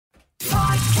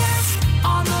podcast,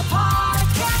 on the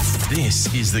podcast.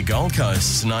 This is the Gold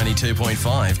Coast's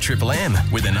 92.5 Triple M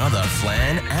with another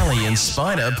Flan, Ali and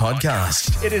Spider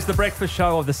podcast. It is the breakfast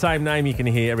show of the same name you can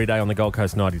hear every day on the Gold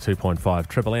Coast 92.5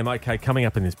 Triple M. Okay, coming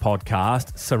up in this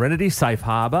podcast, Serenity Safe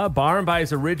Harbour, Byron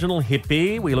Bay's original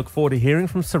hippie. We look forward to hearing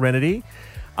from Serenity.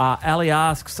 Ali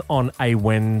asks on a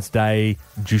Wednesday,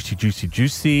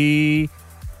 juicy.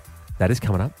 That is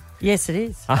coming up. Yes, it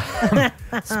is.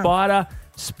 Spider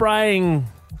spraying,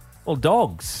 well,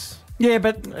 dogs. Yeah,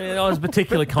 but I was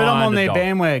particularly kind. but I'm on of their dog.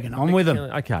 bandwagon. I'm with them.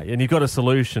 Okay, and you've got a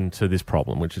solution to this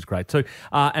problem, which is great too.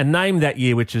 And Name That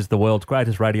Year, which is the world's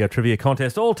greatest radio trivia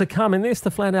contest, all to come in this, the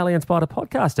Flan, Ali and Spider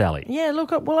podcast, Ali. Yeah, look,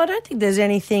 well, I don't think there's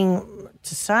anything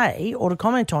to say or to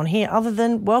comment on here other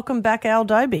than welcome back, Al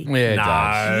Dobie. Yeah, it No.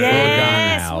 does.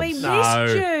 Yes, Well we done,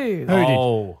 missed you.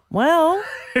 Oh, Well,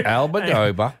 Al.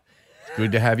 Albadoba. It's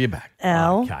good to have you back.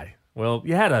 Al. okay. Well,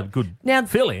 you had a good Now,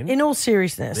 fill-in. in all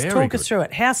seriousness, Very talk good. us through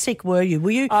it. How sick were you?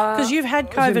 Were you because you've had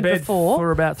I was in COVID bed before?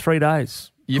 for about 3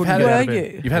 days. You've Couldn't had get out it. of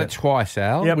bed. you? You've had it twice,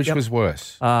 Al. Yep, Which yep. was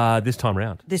worse? This time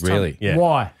round. This time? Really? Yeah.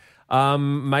 Why?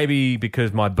 Maybe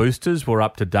because my boosters were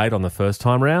up to date on the first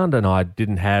time round and I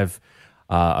didn't have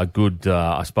a good,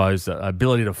 I suppose,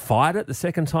 ability to fight it the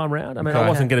second time round. I mean, I Okay.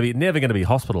 wasn't never going to be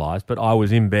hospitalised, but I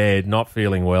was in bed not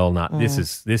feeling well. Nah, this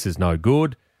is no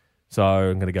good. So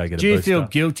I'm going to go get Do a you booster. feel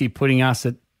guilty putting us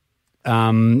at,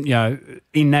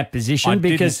 in that position? I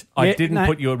didn't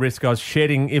put you at risk. I was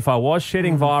shedding. If I was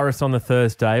shedding virus on the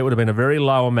Thursday, it would have been a very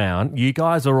low amount. You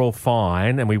guys are all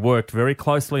fine, and we worked very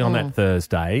closely on that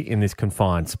Thursday in this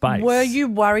confined space. Were you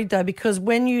worried though? Because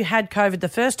when you had COVID the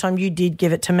first time, you did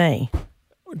give it to me.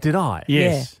 Did I?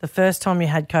 Yes. Yeah, the first time you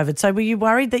had COVID. So were you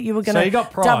worried that you were going So to you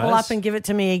got double prize. up and give it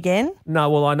to me again? No.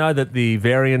 Well, I know that the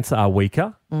variants are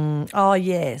weaker, Oh,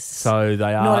 yes. so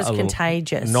they are Not as a little-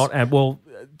 contagious. Not well.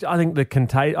 I think I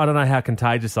don't know how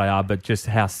contagious they are, but just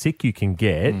how sick you can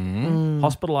get.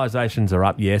 Hospitalisations are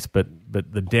up, yes, but the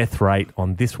death rate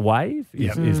on this wave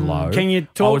is low. Can you I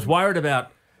talk- was worried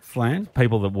about Flan?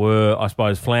 people that were, I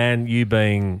suppose, Flan, you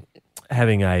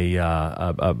having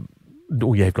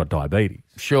you've got diabetes.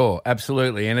 Sure,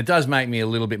 absolutely. And it does make me a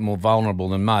little bit more vulnerable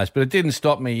than most, but it didn't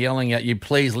stop me yelling at you,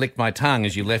 please lick my tongue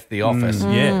as you left the office.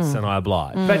 Yes, and I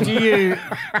obliged. But do you...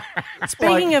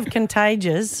 Speaking of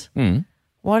contagious,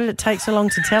 why did it take so long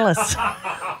to tell us?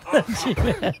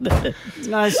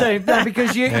 No,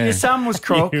 because your son was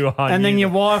crook You are and then you. your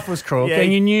wife was crook Yeah,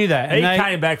 and you knew that. He And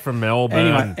came back from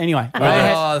Melbourne. Anyway,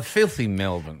 Oh, filthy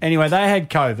Melbourne. they had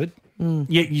COVID,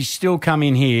 yet you still come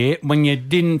in here when you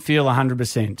didn't feel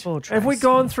 100%. Poor Trace. Have we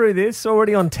gone through this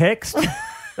already on text?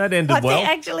 That ended I well. think,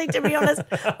 actually, to be honest,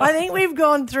 I think we've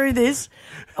gone through this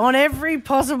on every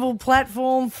possible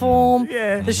platform, form,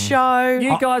 the show,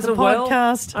 You guys the are well.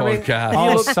 podcast. I mean, Podcast. you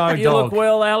Oh, look, so you look dog.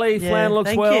 well, Ali. Yeah, Flan looks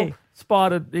thank well. you.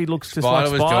 Spider, he looks just Spider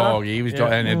like was Spider. dog. He was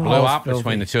dog. And it blew Oh, up filthy.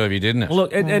 between the two of you, didn't it?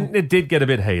 Look, and it did get a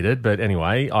bit heated, but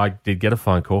anyway, I did get a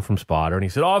phone call from Spider, and he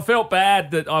said, I felt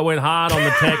bad that I went hard on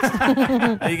the text.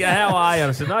 And he go, how are you? And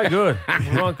I said, no, good.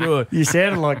 Not good. You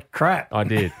sounded like crap. I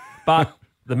did. But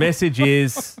the message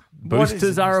is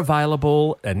boosters are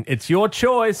available, and it's your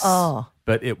choice,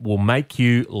 but it will make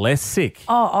you less sick.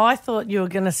 Oh, I thought you were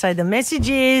going to say the message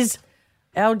is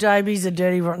Al Dobie's a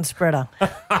dirty, rotten spreader.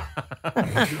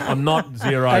 I'm not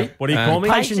zero. What do you call me?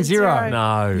 Patient zero.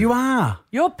 No. You are.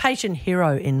 You're patient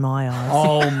hero in my eyes.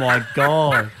 Oh, my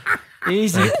God.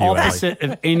 He's the you, Ali. opposite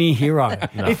of any hero.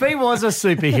 If he was a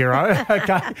superhero,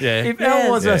 okay. Yeah. If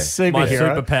Al was a Yeah. superhero, My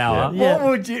superpower. what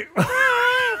would you...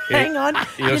 Hang on.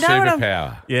 Your you know what I'm...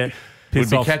 superpower Yeah. would Piss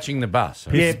be off. catching the bus.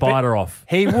 Piss Yeah, but- Spider off.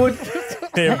 He would...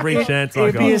 Every chance I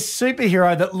It'd be a got.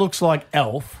 superhero that looks like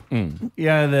Elf. You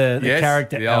know, the Yes,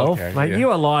 character the old Elf. character. Mate, Yeah.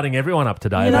 you are lighting everyone up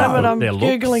today. You know about what I'm their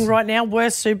looks. Googling right now?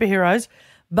 Worst superheroes.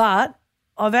 But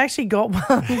I've actually got one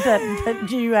that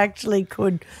you actually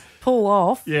could pull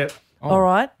off. Yeah. All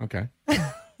right. Okay.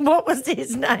 What was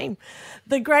his name?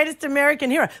 The greatest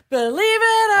American hero. Believe it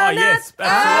or Oh, not, yes,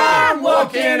 absolutely.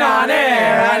 Walking on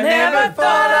air, I never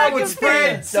thought I would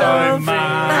spread so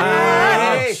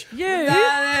much. you.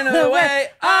 away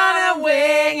on a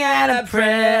wing and a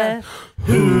prayer.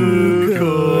 Who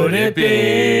could it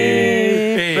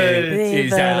be? But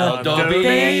it's Al Dobie.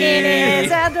 It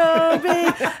is Al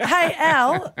Dobie. Hey,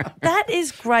 Al, that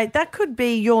is great. That could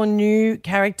be your new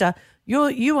character.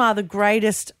 You are the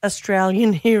greatest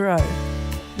Australian hero.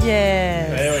 Yes.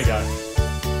 There we go.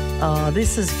 Oh,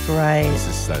 this is great. This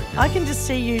is so good. I can just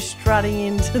see you strutting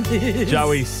into this.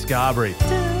 Joey Scarborough.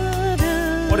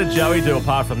 What did Joey do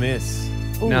apart from this?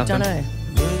 Ooh, Nothing. don't know.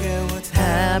 Look at what's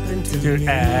happened to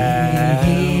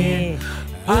me.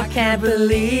 I can't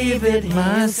believe it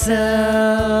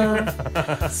myself.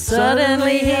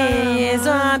 Suddenly he is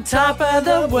on top of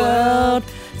the world,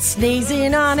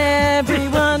 sneezing on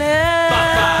everyone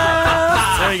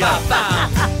else. There you go.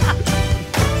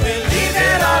 Believe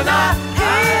it or not,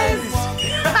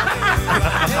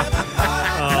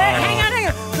 Hang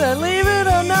on. Believe it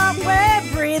or not,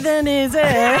 we're breathing his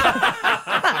air.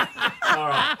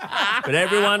 But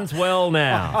everyone's well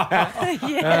now.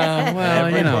 Well,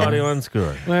 Everyone's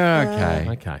good. we're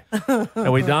okay. Okay.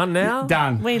 Are we done now?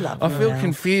 done. We love I you, feel Al.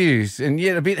 confused and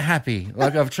yet a bit happy.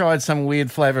 Like I've tried some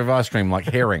weird flavour of ice cream, like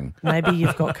herring. Maybe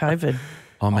you've got COVID.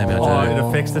 Oh, maybe Oh, I it do.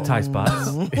 affects the taste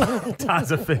buds. It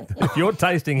does affect. If you're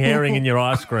tasting herring in your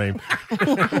ice cream.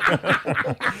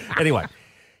 Anyway,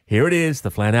 here it is, the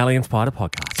Flan, Alley and Spider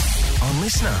podcast. On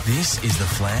Listener, this is the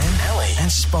Flan, Alley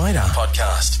and Spider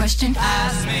podcast. Question.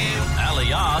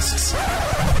 Alley asks,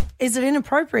 Is it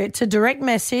inappropriate to direct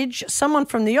message someone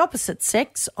from the opposite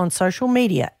sex on social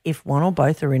media if one or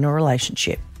both are in a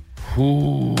relationship?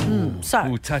 Ooh,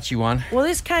 touchy one. Well,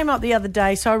 this came up the other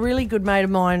day. So a really good mate of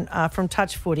mine from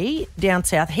Touch Footy down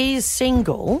south, he is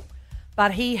single,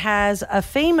 but he has a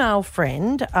female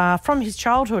friend from his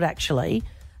childhood, actually,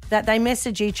 that they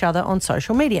message each other on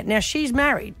social media. Now, she's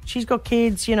married. She's got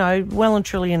kids, well and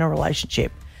truly in a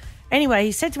relationship. Anyway,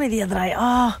 he said to me the other day,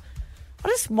 I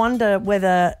just wonder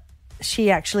whether she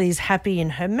actually is happy in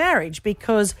her marriage,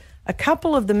 because a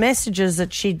couple of the messages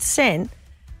that she'd sent,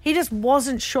 he just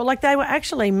wasn't sure. Like, they were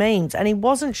actually memes, and he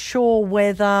wasn't sure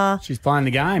whether... She's playing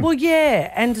the game. Well,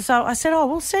 yeah. And so I said,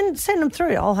 well, send them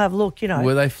through. I'll have a look,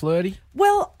 Were they flirty?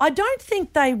 Well, I don't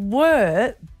think they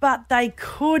were, but they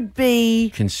could be...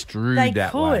 Construed They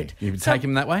that could. way. You would So- take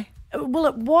him that way? Well,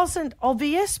 it wasn't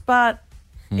obvious, but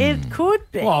it could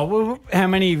be. Well, how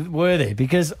many were there?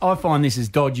 Because I find this as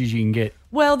dodgy as you can get.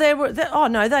 Well,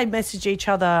 they message each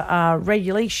other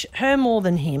regularly, her more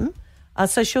than him.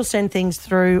 So she'll send things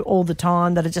through all the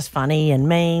time that are just funny and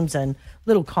memes and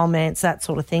little comments, that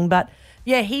sort of thing. But,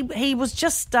 yeah, he was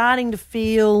just starting to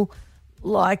feel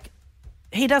like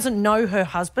he doesn't know her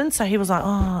husband. So he was like,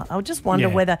 I just wonder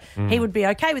Yeah. whether he would be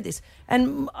okay with this.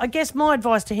 And I guess my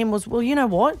advice to him was, well, you know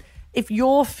what? If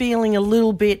you're feeling a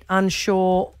little bit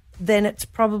unsure, then it's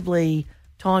probably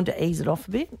time to ease it off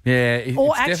a bit. Yeah, it's Or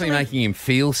definitely actually- making him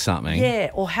feel something. Yeah,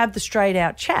 or have the straight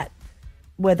out chat,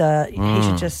 whether he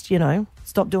should just,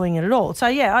 stop doing it at all. So,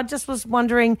 yeah, I just was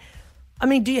wondering, I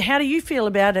mean, how do you feel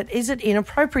about it? Is it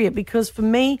inappropriate? Because for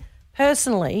me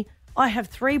personally, I have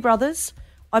 3 brothers.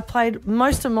 I played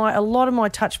a lot of my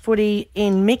touch footy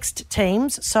in mixed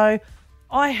teams. So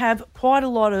I have quite a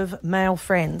lot of male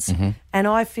friends, and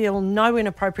I feel no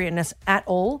inappropriateness at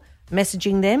all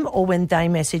messaging them or when they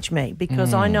message me,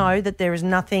 because I know that there is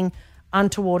nothing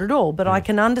untoward at all. But I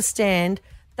can understand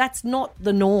that's not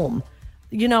the norm.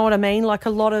 You know what I mean? Like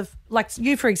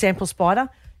you, for example, Spider,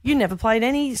 you never played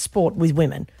any sport with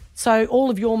women. So all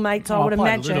of your mates, I would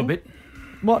played imagine. a little bit.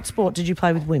 What sport did you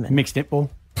play with women? Mixed netball.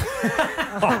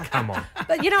 Oh, come on.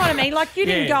 But you know what I mean? Like, you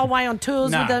didn't Yeah. go away on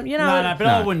tours with them, No, but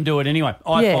I wouldn't do it anyway.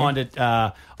 I Yeah. find it,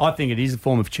 I think it is a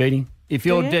form of cheating. If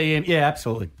you're Do you? yeah,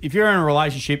 absolutely. If you're in a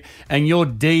relationship and you're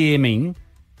DMing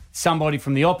somebody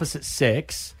from the opposite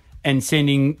sex and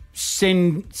sending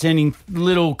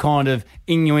little kind of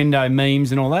innuendo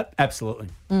memes and all that, absolutely.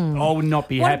 I would not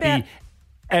be What happy about-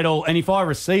 at all. And if I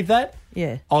received that,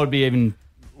 Yeah. I would be even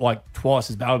like twice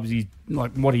as bad. I would be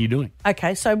like, what are you doing?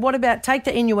 Okay, so what about take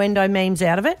the innuendo memes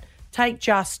out of it? Take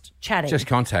just chatting. Just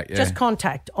contact, yeah. Just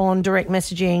contact on direct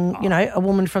messaging, a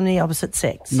woman from the opposite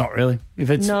sex. Not really. If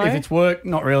it's work,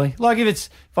 not really. Like if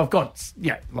I've got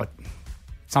like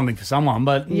something for someone,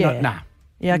 but nah.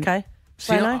 Yeah, okay.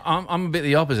 See, Flano? I'm a bit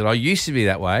the opposite. I used to be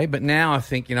that way, but now I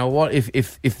think, you know what? If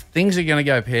things are going to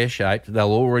go pear-shaped, they'll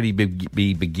already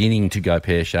be beginning to go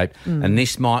pear-shaped, and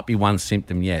this might be one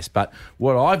symptom, yes. But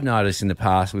what I've noticed in the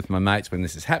past with my mates when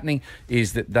this is happening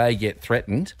is that they get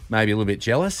threatened, maybe a little bit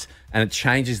jealous, and it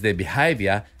changes their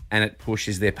behaviour and it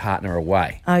pushes their partner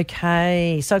away.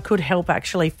 Okay, so it could help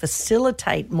actually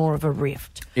facilitate more of a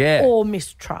rift Yeah. or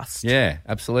mistrust. Yeah,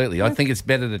 absolutely. I think it's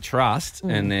better to trust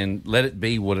and then let it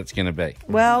be what it's going to be.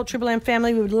 Well, Triple M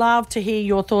family, we would love to hear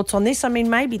your thoughts on this. I mean,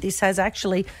 maybe this has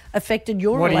actually affected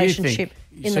your What do you relationship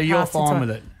think? in So the you're past. and fine on. with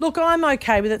it? Look, I'm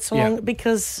okay with it so Yeah. long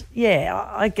because,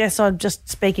 I guess I'm just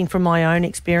speaking from my own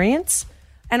experience.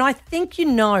 And I think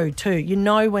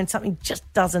too, when something just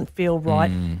doesn't feel right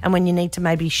and when you need to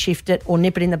maybe shift it or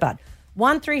nip it in the bud.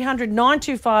 1300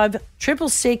 925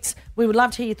 666. We would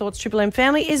love to hear your thoughts, Triple M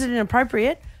family. Is it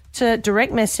inappropriate to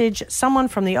direct message someone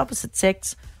from the opposite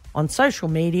sex on social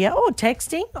media or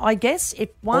texting, I guess, if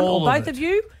one All or of both it. of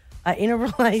you are in a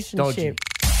relationship?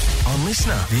 On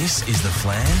Listener, this is the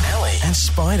Flan, Ali and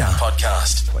Spider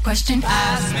podcast. Question.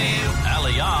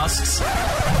 Ali asks.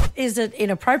 Is it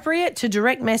inappropriate to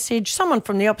direct message someone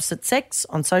from the opposite sex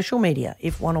on social media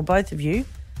if one or both of you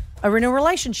are in a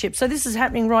relationship? So this is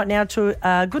happening right now to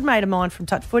a good mate of mine from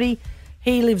Touch Footy.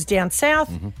 He lives down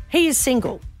south. He is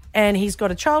single and he's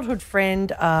got a childhood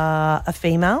friend, a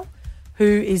female, who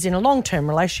is in a long-term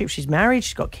relationship. She's married,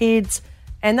 she's got kids,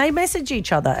 and they message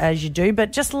each other as you do.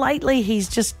 But just lately he's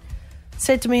just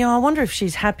said to me, I wonder if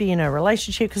she's happy in her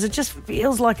relationship because it just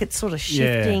feels like it's sort of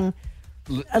shifting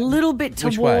a little bit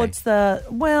Which towards the,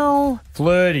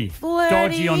 Flirty.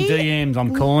 Dodgy on DMs,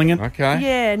 I'm calling it. Okay.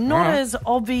 yeah, not All right. as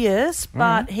obvious,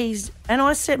 but and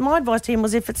I said my advice to him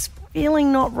was if it's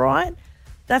feeling not right,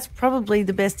 that's probably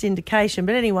the best indication.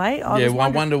 But anyway, I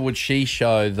wonder would she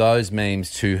show those memes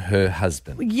to her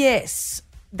husband? Yes,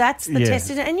 that's the Yeah.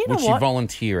 test. And you know Would she what?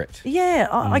 volunteer it? Yeah,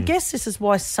 I guess this is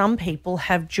why some people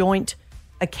have joint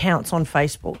accounts on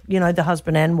Facebook, you know, the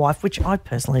husband and wife, which I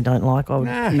personally don't like. I would,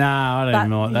 No, I don't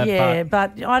even like that. yeah,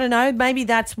 But but I don't know. Maybe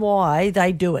that's why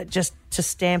they do it, just to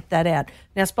stamp that out.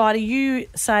 Now, Spider, you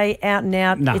say out and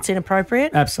out No. it's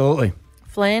inappropriate. absolutely.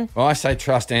 Flan, I say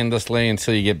trust endlessly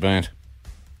until you get burnt.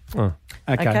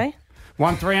 okay.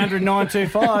 1300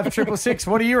 925 666.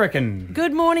 What do you reckon?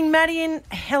 Good morning, Maddie in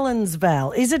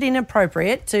Helensvale. Is it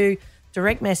inappropriate to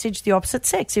direct message the opposite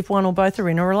sex if one or both are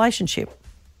in a relationship?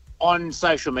 On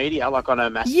social media, like on a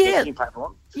massive Yeah. messaging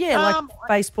platform. Yeah, like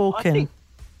Facebook I think,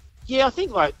 and... I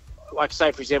think like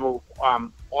say for example,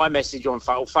 iMessage on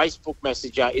Facebook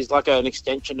Messenger is like an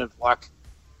extension of like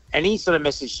any sort of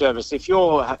message service. If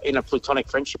you're in a platonic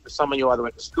friendship with someone you either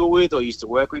went to school with or used to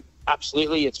work with,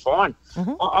 absolutely, it's fine.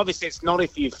 Obviously, it's not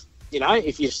if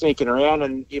if you're sneaking around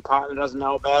and your partner doesn't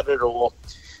know about it, or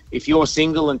if you're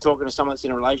single and talking to someone that's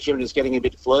in a relationship and it's getting a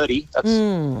bit flirty. That's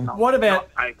What about...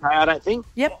 not okay, I don't think.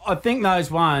 Yep. I think those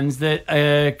ones that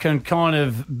can kind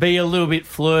of be a little bit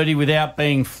flirty without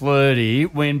being flirty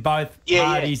when both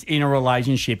parties in a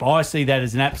relationship. I see that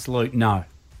as an absolute no.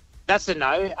 That's a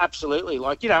no, absolutely.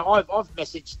 Like, I've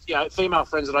messaged, female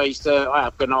friends that I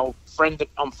have an old friend that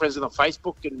I'm friends with on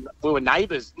Facebook, and we were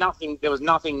neighbours. There was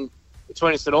nothing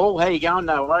between us at all. How you going?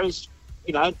 No worries.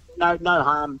 No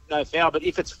harm, no foul. But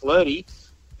if it's flirty,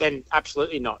 then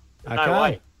absolutely not. Okay. No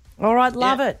way. All right,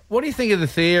 love it. What do you think of the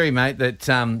theory, mate, that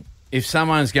if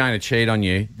someone's going to cheat on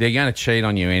you, they're going to cheat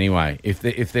on you anyway? If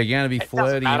they're going to be It flirty,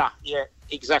 doesn't matter. Yeah,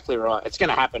 exactly right. It's going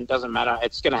to happen. Doesn't matter.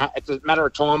 It's it's a matter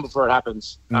of time before it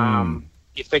happens.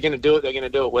 If they're going to do it, they're going to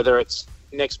do it, whether it's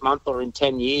next month or in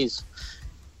 10 years.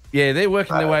 yeah, they're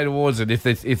working their way towards it if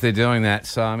they're doing that.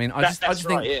 So I mean, I just That's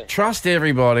think right, yeah. trust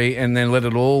everybody and then let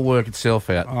it all work itself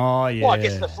out. Oh, yeah. Well, I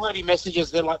guess the flirty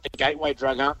messages, they're like the gateway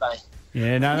drug, aren't they?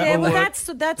 Yeah, no, Yeah, that'll well, work. that's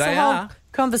They the whole are.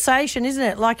 conversation, isn't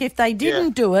it? Like, if they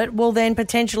didn't do it, well, then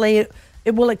potentially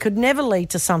it could never lead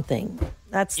to something.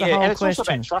 That's the whole and it's question.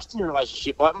 also about trust in your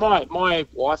relationship. Like my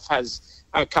wife has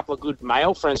a couple of good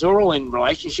male friends who are all in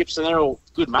relationships and they're all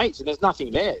good mates, and there's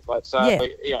nothing there. Like, so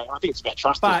Yeah. I think it's about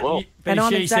trust as well. And if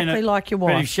I'm she sent exactly like your But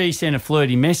wife. if she sent a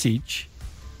flirty message,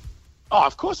 Oh,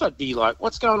 of course I'd be like,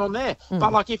 what's going on there?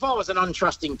 But like, if I was an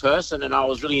untrusting person and I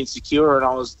was really insecure and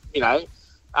I was,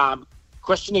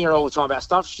 questioning her all the time about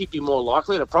stuff, she'd be more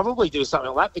likely to probably do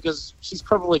something like that because she's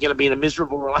probably going to be in a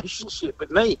miserable relationship with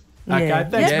me. Okay, Yeah.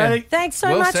 thanks, Yeah. Matty. Thanks so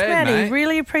Well much, said, Maddie. mate.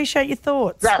 Really appreciate your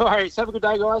thoughts. No worries. Have a good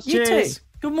day, guys. You Cheers. too.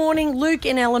 Good morning, Luke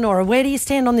and Eleanor. Where do you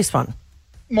stand on this one?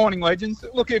 Morning, legends.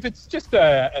 Look, if it's just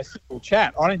a simple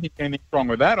chat, I don't think anything's wrong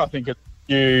with that. I think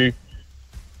it's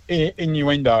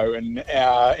innuendo and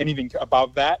anything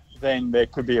above that, then there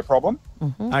could be a problem.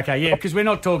 Okay, yeah, because we're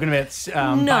not talking about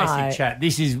No. basic chat.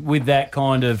 This is with that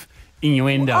kind of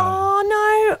innuendo.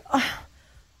 Oh, no.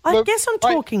 I Look, guess I'm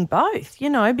talking both,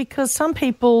 because some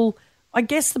people, I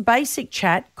guess the basic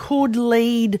chat could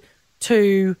lead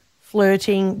to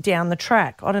flirting down the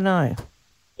track. I don't know.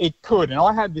 It could. And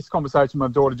I had this conversation with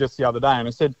my daughter just the other day, and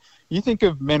I said, you think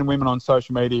of men and women on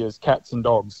social media as cats and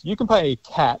dogs. You can pay a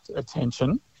cat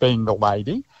attention, being the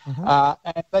lady,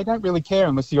 and they don't really care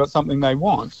unless you got something they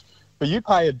want. But you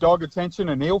pay a dog attention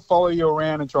and he'll follow you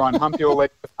around and try and hump your leg.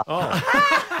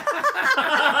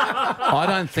 I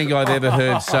don't think I've ever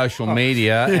heard social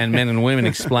media and men and women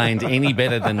explained any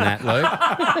better than that, Luke.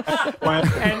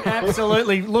 And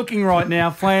absolutely, looking right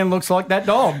now, Flan looks like that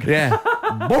dog. Yeah.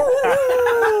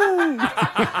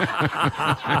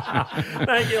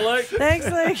 Thank you, Luke. Thanks,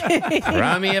 Luke.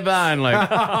 Throw me a bone, Luke.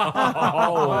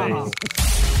 Holy.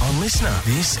 On Listener,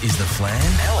 this is the Flan,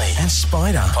 Ali and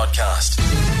Spider podcast.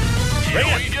 Here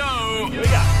we go.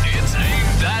 It's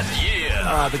aimed that year.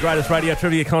 The greatest radio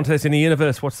trivia contest in the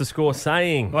universe. What's the score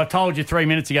saying? Well, I told you 3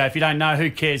 minutes ago. If you don't know,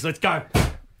 who cares? Let's go.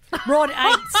 Rod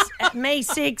 8, me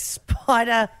 6,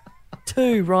 Spider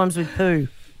 2 rhymes with poo.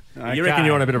 You reckon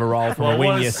you're on a bit of a roll from a Well, win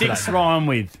what does yesterday? 6 rhyme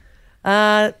with?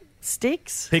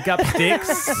 Sticks. Pick up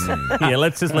sticks. Yeah,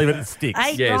 let's just leave it at sticks.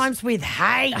 8 Yes. rhymes with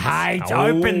hate. Hate.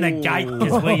 Open the gate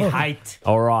because we hate.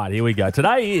 All right, here we go.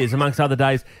 Today is, amongst other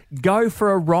days, Go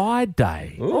for a Ride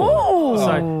Day. Oh.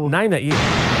 So name that year.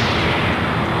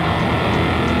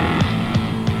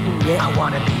 I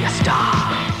want to be a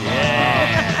star.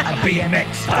 A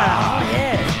BMX star.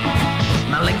 Yeah.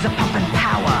 My legs are pumping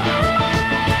power.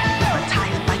 My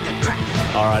tires bite the track.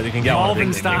 All right, you can go on.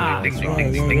 Malvern Star. Ding, ding, Yeah, ding,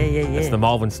 yeah, ding, ding. yeah, yeah, yeah. It's the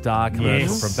Malvern Star commercial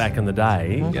Yes. from back in the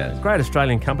day. Yes. Great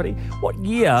Australian company. What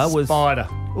year was... Spider.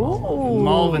 Ooh.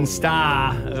 Malvern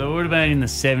Star. It would have been in the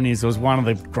 70s. It was one of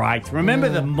the greats. Remember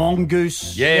the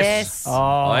mongoose? Yes.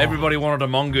 Oh, Everybody wanted a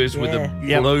mongoose with Yeah. a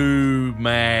Yep. blue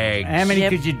mag. How many Yep.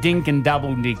 could you dink and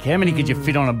double dick? How many could you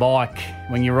fit on a bike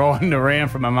when you're riding around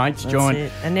from a mate's That's joint?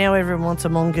 it. And now everyone wants a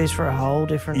mongoose for a whole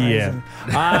different reason.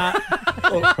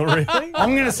 really?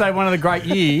 I'm going to say one of the great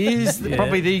years,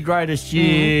 probably the greatest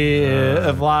year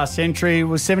of last century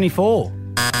was 74.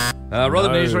 Rather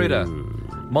newsreader.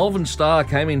 Malvern Star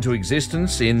came into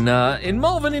existence in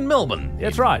Malvern, in Melbourne.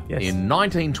 That's right, yes. In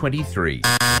 1923.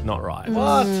 Not right.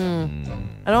 What?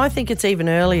 And I think it's even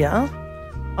earlier.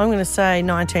 I'm going to say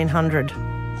 1900.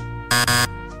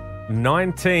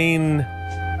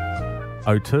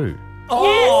 1902.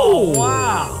 Oh,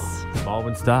 wow.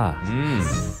 Malvern Star.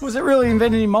 Was it really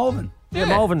invented in Malvern? Yeah,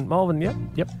 Malvern, yep.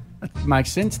 That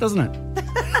makes sense, doesn't it?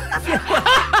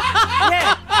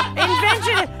 Yeah,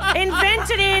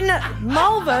 invented in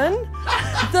Malvern,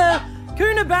 the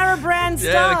Coonabarra brand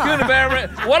star. Yeah, the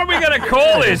Coonabarra. What are we going to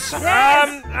call this?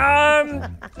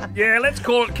 Yeah, let's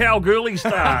call it Kalgoorlie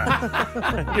Star.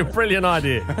 Your brilliant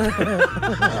idea.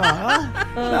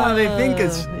 No, they're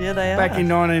thinkers. Yeah, they are. Back in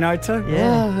 1902.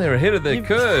 Yeah. Oh, they're ahead of their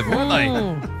curve, weren't they?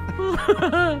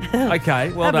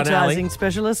 Okay, well done, Advertising Ali.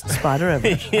 specialist, Spider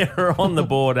Evans. You're on the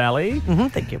board, Ali.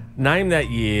 Thank you. Name that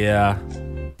year.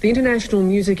 The international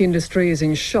music industry is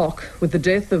in shock with the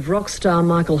death of rock star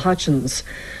Michael Hutchins.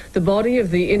 The body of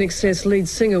the INXS lead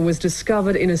singer was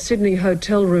discovered in a Sydney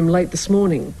hotel room late this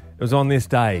morning. It was on this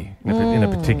day in a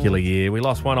particular year. We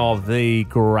lost one of the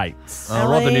greats.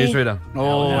 Rod the Ali. newsreader.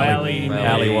 Oh, Ali.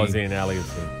 Ali was in. Ali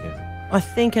was in. Yeah. I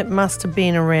think it must have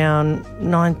been around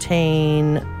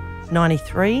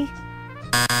 1993.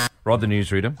 Rod the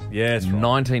newsreader. Yes, right.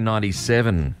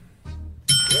 1997.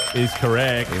 Is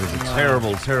correct. It was a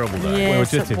terrible, terrible day.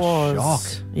 Yes, just it in was. shock.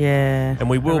 Yeah. And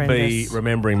we will be horrendous.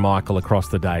 remembering Michael across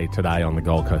the day today on the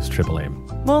Gold Coast Triple M.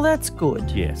 Well, that's good.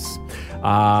 Yes.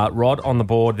 Rod on the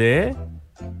board there.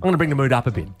 I'm going to bring the mood up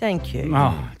a bit. Thank you.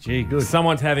 Oh, gee, good.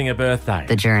 Someone's having a birthday.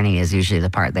 The journey is usually the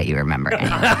part that you remember. Anyway.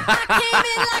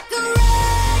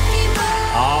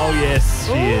 Oh, yes,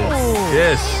 she is.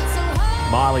 Yes.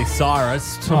 Miley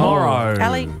Cyrus tomorrow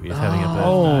Ali. is having a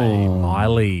birthday.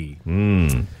 Miley.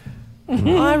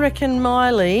 I reckon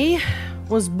Miley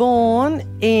was born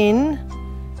in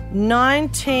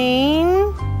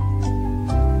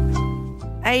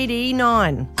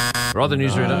 1989. Rod the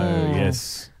newsreader.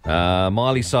 Yes.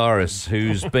 Miley Cyrus,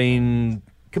 who's been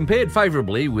compared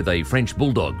favourably with a French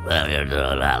bulldog.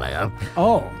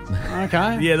 Oh,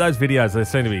 okay. Yeah, those videos, they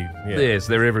seem to be... Yeah. Yes,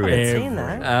 they're everywhere. Seen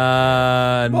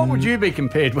that? What would you be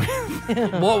compared with?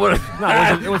 What would it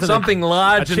wasn't something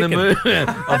large a in the chicken. moon?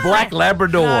 A black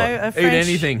Labrador. No, a Eat French,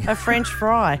 anything. A French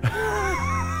fry.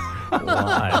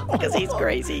 Why? Because he's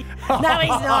greasy. No, he's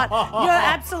not. You're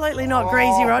absolutely not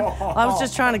greasy, Rod. I was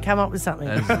just trying to come up with something.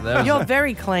 That was You're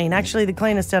very clean. Actually, the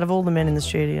cleanest out of all the men in the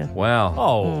studio. Wow.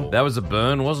 Oh. That was a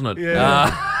burn, wasn't it? Yeah.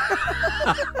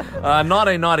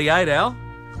 1998, Al.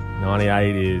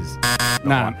 98 is...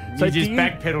 No, So you do just you-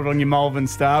 backpedaled on your Malvern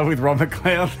Star with Robert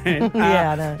Cloud then.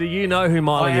 Yeah, I know. Do you know who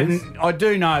Miley is? I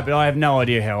do know, but I have no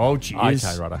idea how old she is.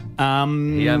 Okay, righto.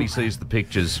 He only sees the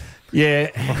pictures. Yeah.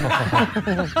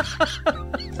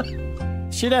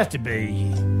 She'd have to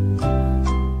be.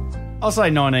 I'll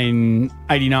say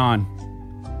 1989.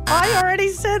 I already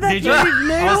said that. Did you? You I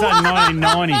noodle. said 1990.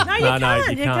 No, you No, can't. no, You you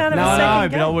can't can't. have No, a no,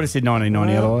 second but I go. would have said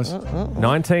 1990 otherwise.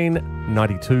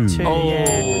 1992.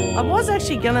 Yeah. I was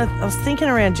actually I was thinking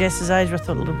around Jess's age, but I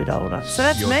thought a little bit older. So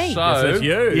that's me. So, Yes, that's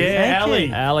you. Yeah, Thank Ali.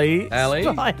 you. Ali. Ali.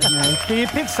 Can you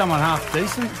pick someone half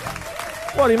decent?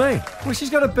 What do you mean? Well, she's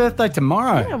got a birthday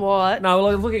tomorrow. You know what? No, well,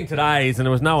 I was looking at today's and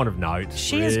there was no one of note.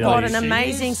 She has really. got an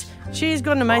amazing. She's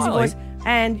got an amazing Miley. voice,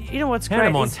 and you know what's Hannah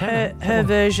great is Montana. her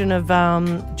version of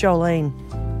Jolene.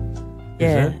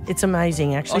 Yeah, it? it's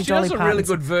amazing Oh, actually. she does Dolly a really Parton's-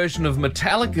 good version of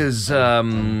Metallica's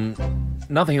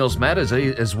Nothing Else Matters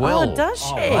as well. Oh, does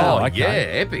she? Oh, okay.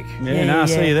 yeah, epic. Yeah,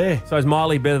 see you there. So is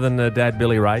Miley better than Dad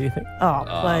Billy Ray, you think? Oh,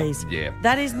 please. yeah.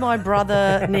 That is my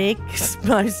brother Nick's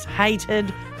most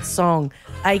hated song,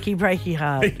 Achy Breaky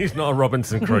Heart. He's not a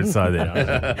Robinson Crusoe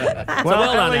there.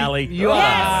 well done, Ali. You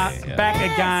are back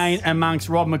again amongst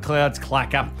Rob McLeod's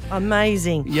clacker.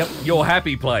 Amazing. Yep. Your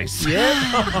happy place.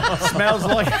 Yeah. Smells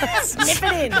like Sniff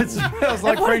it in. it smells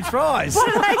like French fries.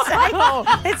 What do they say?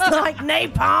 It's like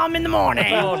napalm in the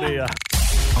morning. Oh, dear.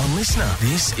 On Listener,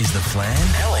 this is the Flan,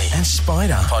 Alley and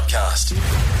Spider podcast.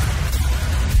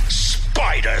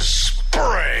 Spider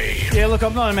Spray. Yeah, look,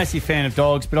 I'm not a massive fan of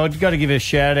dogs, but I've got to give a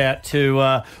shout out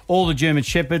to all the German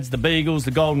Shepherds, the Beagles,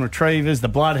 the Golden Retrievers, the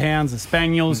Bloodhounds, the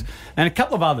Spaniels, and a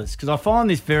couple of others, because I find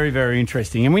this very, very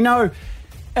interesting. And we know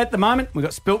at the moment we've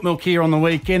got Spilt Milk here on the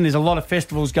weekend. There's a lot of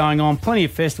festivals going on, plenty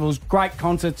of festivals, great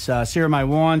concerts. Sierra May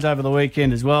Wines over the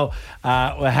weekend as well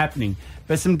were happening.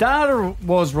 But some data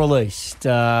was released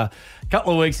a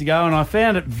couple of weeks ago, and I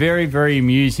found it very, very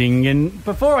amusing. And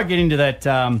before I get into that,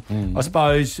 I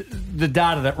suppose, the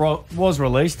data that was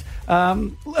released,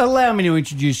 allow me to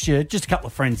introduce you just a couple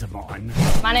of friends of mine.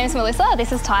 My name is Melissa,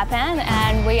 this is Taipan,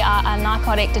 and we are a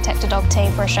narcotic detector dog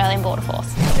team for Australian Border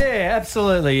Force. Yeah,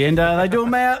 absolutely. And they do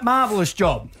a marvellous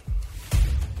job.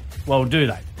 Well, do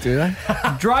they? Do they?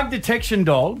 Drug detection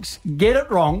dogs get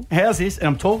it wrong. How's this? And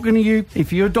I'm talking to you.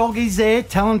 If your dog is there,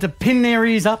 tell them to pin their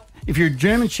ears up. If you're a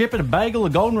German Shepherd, a Beagle,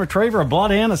 a Golden Retriever, a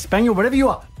Bloodhound, a Spaniel, whatever you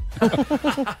are,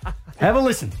 have a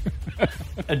listen.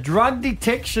 A drug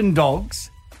detection dogs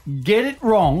get it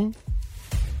wrong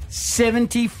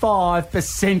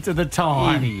 75% of the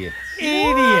time.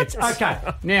 Idiots. Okay,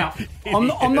 now,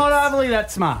 I'm not overly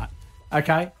that smart.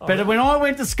 Okay, but when I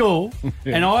went to school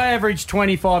and I averaged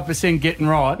 25% getting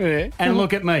right, and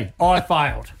look at me, I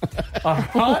failed. All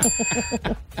right?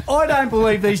 I don't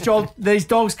believe these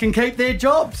dogs can keep their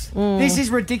jobs. This is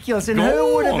ridiculous. And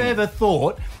who would have ever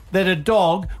thought that a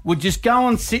dog would just go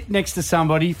and sit next to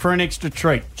somebody for an extra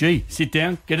treat? Gee, sit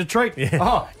down, get a treat.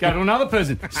 Oh, go to another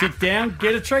person, sit down,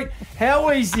 get a treat.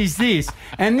 How easy is this?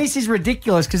 And this is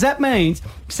ridiculous, because that means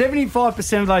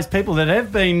 75% of those people that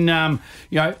have been,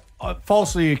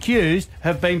 falsely accused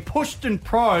have been pushed and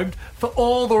probed for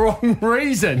all the wrong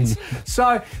reasons.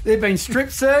 So they've been strip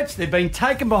searched, they've been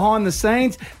taken behind the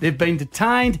scenes, they've been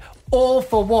detained, all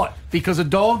for what? Because a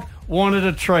dog wanted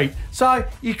a treat. So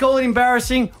you call it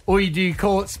embarrassing, or do you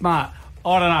call it smart?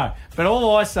 I don't know. But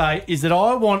all I say is that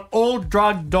I want all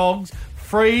drug dogs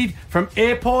freed from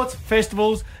airports,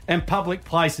 festivals and public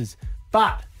places.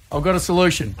 But I've got a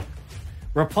solution.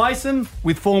 Replace them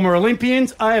with former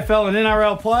Olympians, AFL and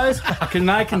NRL players,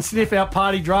 they can sniff out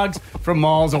party drugs from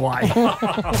miles away. You've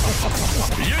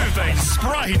been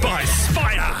sprayed by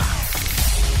Spider.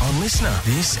 On Listener,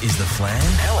 this is the Flan,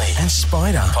 Alley and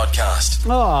Spider podcast.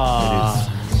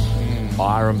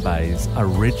 Byron Bay's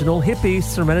original hippie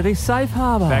Serenity Safe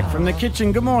Harbour. Back from the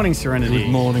kitchen. Good morning, Serenity.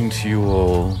 Good morning to you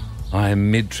all. I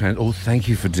am mid-trans... Oh, thank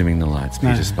you for dimming the lights,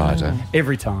 Peter Spider.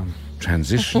 Every time.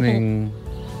 Transitioning...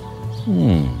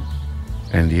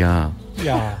 And yeah.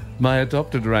 My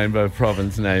adopted rainbow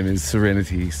province name is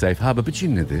Serenity Safe Harbour, but you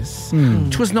knew this.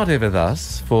 'Twas not ever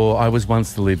thus, for I was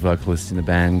once the lead vocalist in a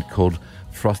band called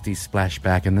Frosty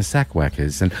Splashback and the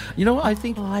Sackwhackers. And, I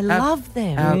think... I love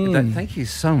them. Thank you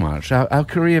so much. Our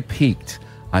career peaked,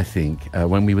 I think,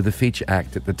 when we were the feature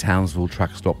act at the Townsville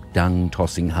Truck Stop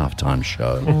dung-tossing halftime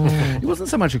show. It wasn't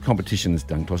so much a competition as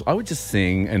dung toss. I would just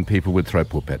sing and people would throw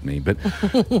poop at me. But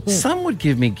some would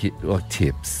give me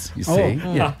tips, you see.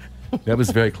 Yeah. That was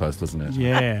very close, wasn't it?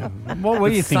 Yeah. What were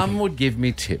you thinking? Some would give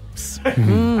me tips.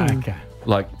 Okay.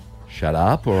 Like, shut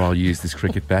up, or I'll use this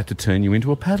cricket bat to turn you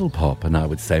into a paddle pop. And I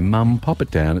would say, Mum, pop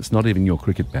it down. It's not even your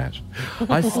cricket bat.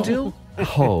 I still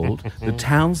hold the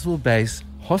Townsville-based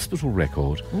hospital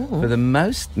record for the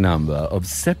most number of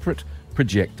separate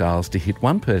projectiles to hit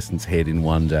one person's head in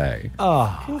one day.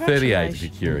 38 if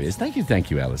you're curious. Thank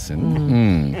you,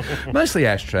 Alison. Mostly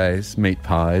ashtrays, meat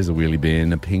pies, a wheelie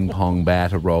bin, a ping pong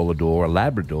bat, a roller door, a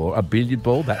Labrador, a billiard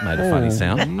ball. That made a funny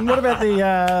sound. What about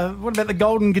the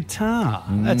golden guitar?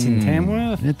 That's in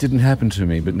Tamworth. It didn't happen to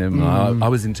me, but never mind. I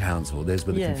was in Townsville. There's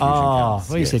where the confusion comes.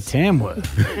 Well, you said Tamworth.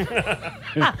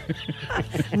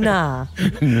 Nah.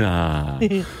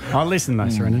 I listen though,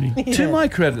 Serenity. To my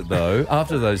credit, though,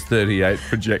 after those 38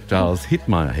 projectiles hit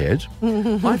my head,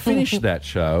 I finished that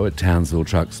show at Townsville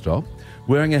Truck Stop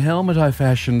wearing a helmet I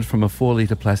fashioned from a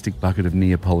 4-litre plastic bucket of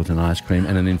Neapolitan ice cream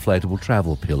and an inflatable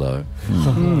travel pillow.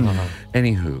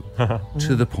 Anywho,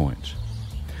 to the point.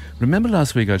 Remember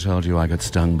last week I told you I got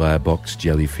stung by a box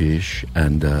jellyfish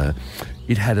and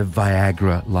it had a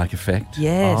Viagra-like effect?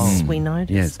 Yes, we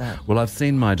noticed Yes. that. Well, I've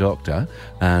seen my doctor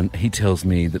and he tells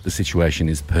me that the situation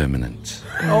is permanent.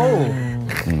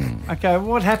 Okay,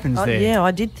 what happens there? Yeah,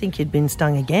 I did think you'd been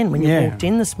stung again when you Yeah. walked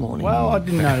in this morning. Well, I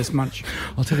didn't notice much.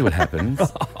 I'll tell you what happens.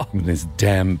 When this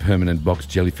damn permanent box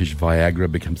jellyfish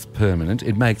Viagra becomes permanent,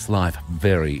 it makes life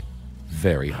very,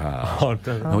 very hard.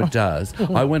 Oh, it does.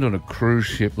 I went on a cruise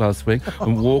ship last week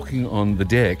and walking on the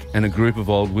deck and a group of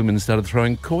old women started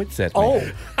throwing quoits at me.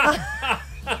 Okay.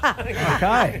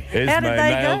 How did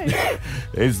they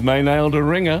go? Esme nailed a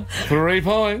ringer. 3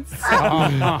 points.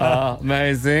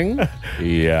 Amazing.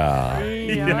 Yeah.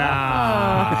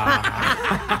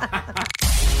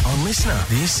 On Listener,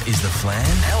 this is the Flan,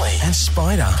 Alley and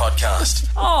Spider podcast.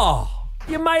 Oh,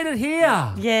 you made it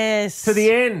here. Yes. To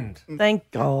the end. Thank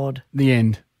God. The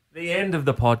end. The end of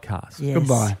the podcast. Yes.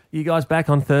 Goodbye. You guys back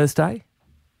on Thursday?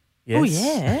 Yes. Oh,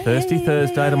 yeah. Thirsty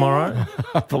Thursday tomorrow.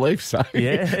 I believe so.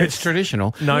 Yeah. It's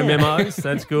traditional. No memos.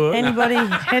 That's good. Anybody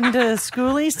heading to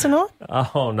schoolies tonight?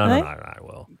 Oh, no.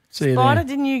 Well, See you Spider, there.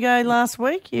 didn't you go last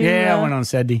week? You, Yeah, I went on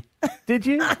Saturday. did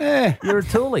you? Yeah. You're a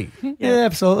toolie. Yeah,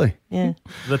 absolutely. Yeah.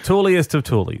 The tooliest of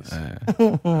toolies. I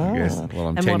guess. Well,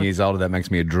 I'm And 10 what- years older. That makes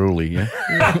me a droolie, yeah?